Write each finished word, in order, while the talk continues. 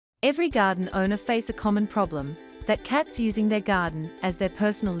Every garden owner face a common problem, that cats using their garden as their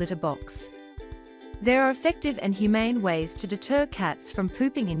personal litter box. There are effective and humane ways to deter cats from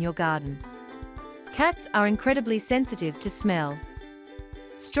pooping in your garden. Cats are incredibly sensitive to smell.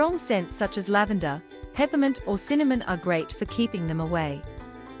 Strong scents such as lavender, peppermint or cinnamon are great for keeping them away.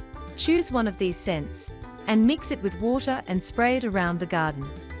 Choose one of these scents, and mix it with water and spray it around the garden.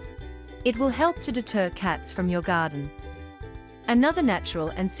 It will help to deter cats from your garden. Another natural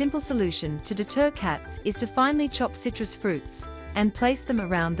and simple solution to deter cats is to finely chop citrus fruits, and place them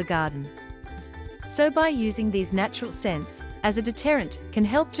around the garden. So by using these natural scents, as a deterrent can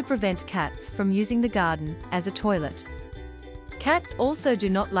help to prevent cats from using the garden as a toilet. Cats also do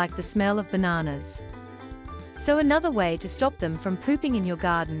not like the smell of bananas. So another way to stop them from pooping in your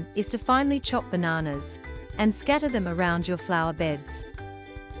garden is to finely chop bananas, and scatter them around your flower beds.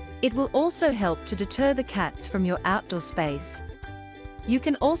 It will also help to deter the cats from your outdoor space. You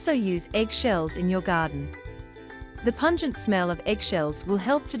can also use eggshells in your garden. The pungent smell of eggshells will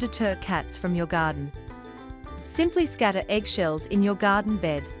help to deter cats from your garden. Simply scatter eggshells in your garden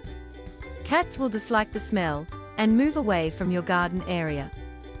bed. Cats will dislike the smell, and move away from your garden area.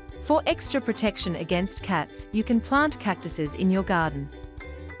 For extra protection against cats, you can plant cactuses in your garden.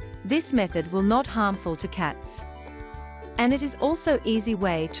 This method will not harmful to cats. And it is also an easy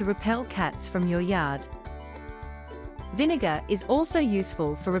way to repel cats from your yard. Vinegar is also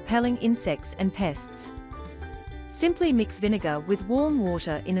useful for repelling insects and pests. Simply mix vinegar with warm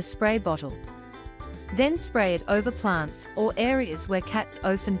water in a spray bottle. Then spray it over plants or areas where cats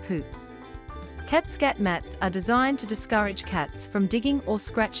often poop. Cat scat mats are designed to discourage cats from digging or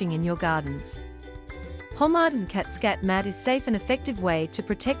scratching in your gardens. Homardin cat scat mat is a safe and effective way to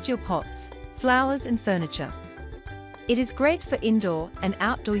protect your pots, flowers and furniture. It is great for indoor and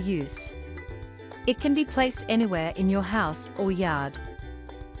outdoor use. It can be placed anywhere in your house or yard.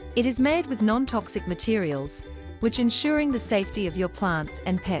 It is made with non-toxic materials, which ensuring the safety of your plants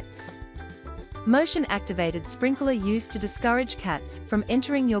and pets. Motion-activated sprinkler used to discourage cats from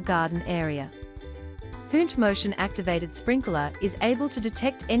entering your garden area. Hunt motion-activated sprinkler is able to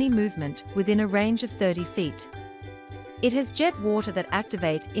detect any movement within a range of 30 feet. It has jet water that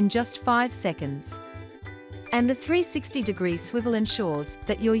activate in just 5 seconds. And the 360-degree swivel ensures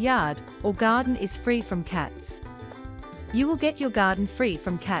that your yard or garden is free from cats. You will get your garden free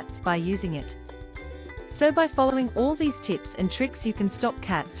from cats by using it. So by following all these tips and tricks you can stop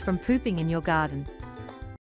cats from pooping in your garden.